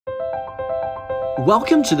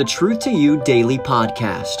Welcome to the Truth to You Daily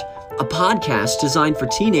Podcast, a podcast designed for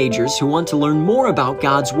teenagers who want to learn more about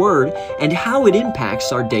God's Word and how it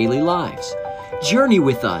impacts our daily lives. Journey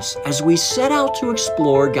with us as we set out to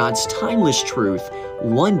explore God's timeless truth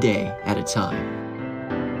one day at a time.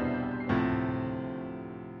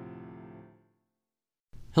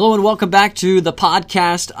 Hello and welcome back to the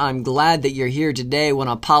podcast. I'm glad that you're here today. I want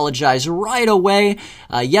to apologize right away.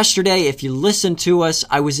 Yesterday, if you listened to us,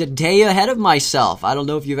 I was a day ahead of myself. I don't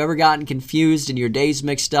know if you've ever gotten confused and your days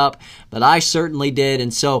mixed up, but I certainly did.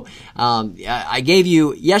 And so I gave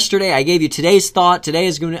you today's thought.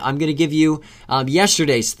 I'm going to give you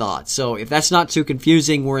yesterday's thought. So if that's not too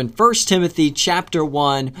confusing, we're in 1 Timothy chapter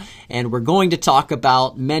 1, and we're going to talk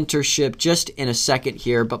about mentorship just in a second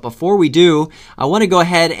here. But before we do, I want to go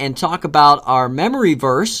ahead and talk about our memory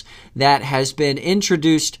verse that has been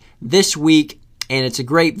introduced this week, and it's a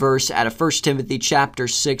great verse out of 1 Timothy chapter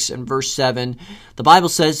 6 and verse 7. The Bible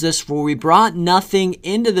says this, "For we brought nothing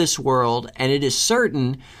into this world, and it is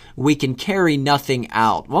certain we can carry nothing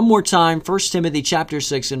out." One more time, 1 Timothy chapter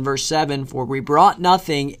 6 and verse 7, "For we brought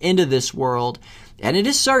nothing into this world, and it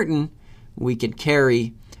is certain we can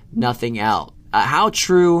carry nothing out." How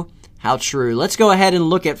true. How true. Let's go ahead and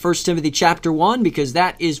look at 1 Timothy chapter 1 because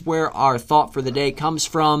that is where our thought for the day comes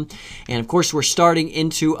from. And of course, we're starting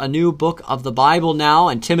into a new book of the Bible now.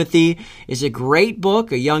 And Timothy is a great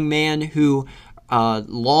book, a young man who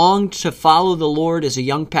longed to follow the Lord as a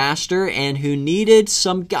young pastor and who needed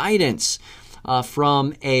some guidance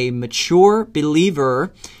from a mature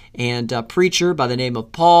believer and preacher by the name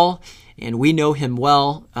of Paul. And we know him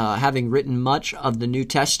well, having written much of the New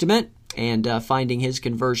Testament, and finding his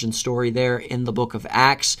conversion story there in the book of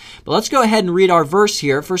Acts. But let's go ahead and read our verse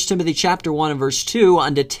here, 1 Timothy chapter 1 and verse 2.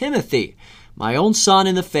 "Unto Timothy, my own son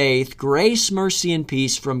in the faith, grace, mercy, and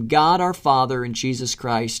peace from God our Father and Jesus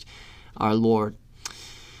Christ our Lord."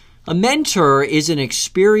 A mentor is an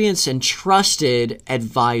experienced and trusted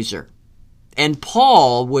advisor. And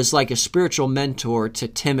Paul was like a spiritual mentor to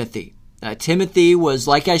Timothy. Timothy was,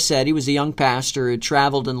 like I said, he was a young pastor who had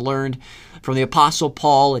traveled and learned from the Apostle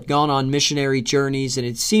Paul, had gone on missionary journeys, and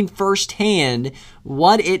had seen firsthand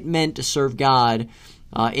what it meant to serve God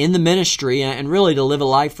in the ministry and really to live a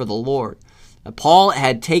life for the Lord. Paul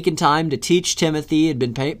had taken time to teach Timothy, had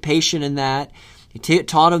been patient in that. He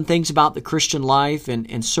taught him things about the Christian life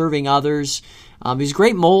and serving others. He's a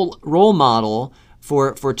great role model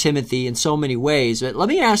for Timothy in so many ways. But let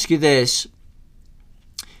me ask you this.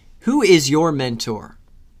 Who is your mentor?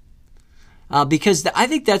 Because I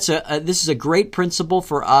think this is a great principle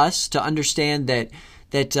for us to understand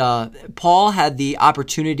that Paul had the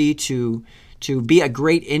opportunity to be a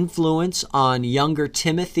great influence on younger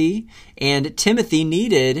Timothy, and Timothy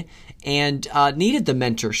needed the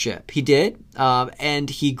mentorship. He did,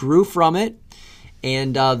 and he grew from it.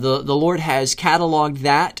 And the Lord has cataloged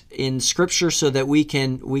that in Scripture so that we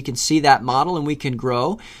can see that model and we can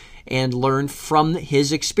grow and learn from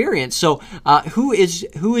his experience. So who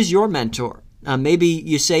is your mentor? Maybe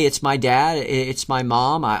you say, it's my dad, it's my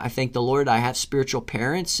mom. I thank the Lord I have spiritual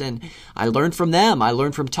parents, and I learn from them. I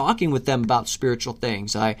learn from talking with them about spiritual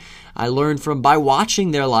things. I learn by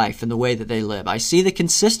watching their life and the way that they live. I see the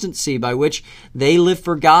consistency by which they live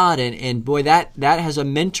for God, and boy, that has a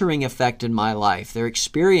mentoring effect in my life. Their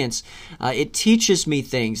experience, it teaches me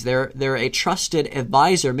things. They're a trusted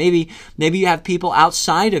advisor. Maybe you have people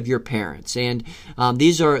outside of your parents, and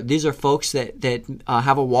these are folks that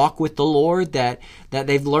have a walk with the Lord, that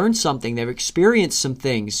they've learned something, they've experienced some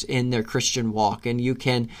things in their Christian walk, and you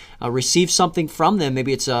can receive something from them.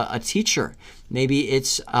 Maybe it's a teacher, maybe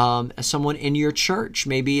it's someone in your church,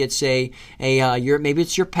 maybe it's maybe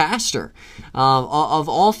it's your pastor. Of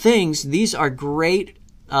all things, these are great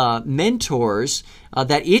mentors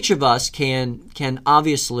that each of us can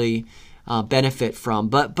obviously benefit from.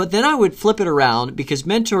 But then I would flip it around, because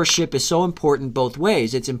mentorship is so important both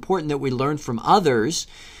ways. It's important that we learn from others,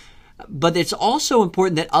 but it's also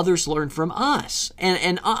important that others learn from us.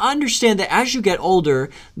 And understand that as you get older,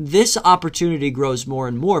 this opportunity grows more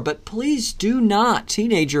and more. But please do not,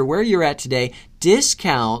 teenager, where you're at today,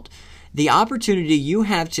 discount the opportunity you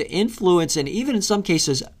have to influence and even in some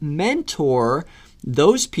cases mentor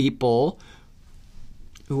those people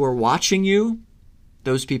who are watching you,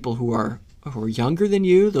 those people who are younger than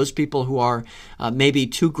you, those people who are maybe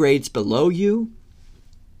 2 grades below you.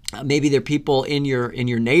 Maybe there are people in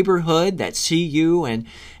your neighborhood that see you, and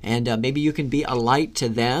maybe you can be a light to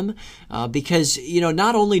them, because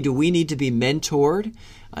not only do we need to be mentored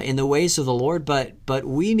in the ways of the Lord, but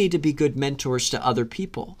we need to be good mentors to other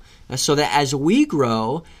people, so that as we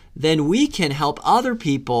grow, then we can help other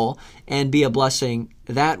people and be a blessing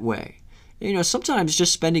that way. Sometimes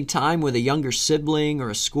just spending time with a younger sibling or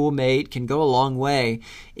a schoolmate can go a long way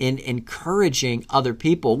in encouraging other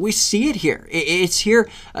people. We see it here. It's here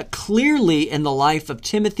clearly in the life of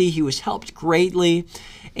Timothy. He was helped greatly.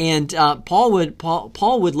 And Paul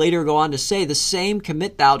would later go on to say, the same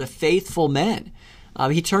commit thou to faithful men.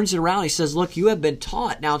 He turns it around. He says, look, you have been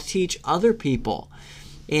taught. Now teach other people.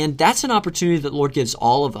 And that's an opportunity that the Lord gives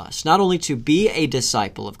all of us, not only to be a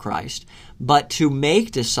disciple of Christ, but to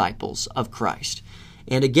make disciples of Christ.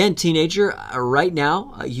 And again, teenager, right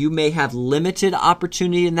now, you may have limited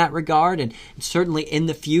opportunity in that regard. And certainly in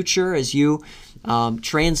the future, as you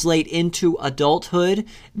translate into adulthood,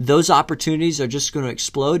 those opportunities are just going to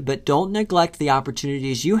explode. But don't neglect the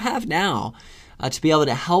opportunities you have now to be able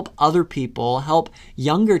to help other people, help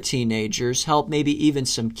younger teenagers, help maybe even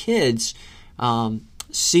some kids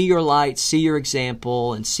see your light, see your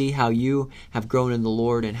example, and see how you have grown in the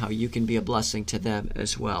Lord and how you can be a blessing to them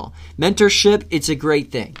as well. Mentorship, it's a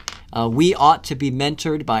great thing. We ought to be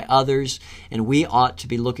mentored by others, and we ought to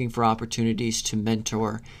be looking for opportunities to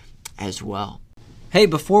mentor as well. Hey,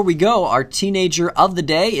 before we go, our teenager of the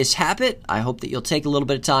day is Habit. I hope that you'll take a little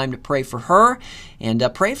bit of time to pray for her and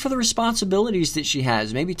pray for the responsibilities that she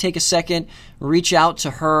has. Maybe take a second, reach out to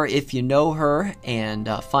her if you know her, and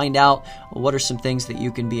find out what are some things that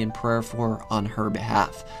you can be in prayer for on her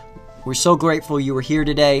behalf. We're so grateful you were here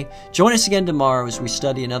today. Join us again tomorrow as we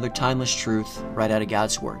study another timeless truth right out of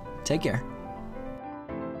God's Word. Take care.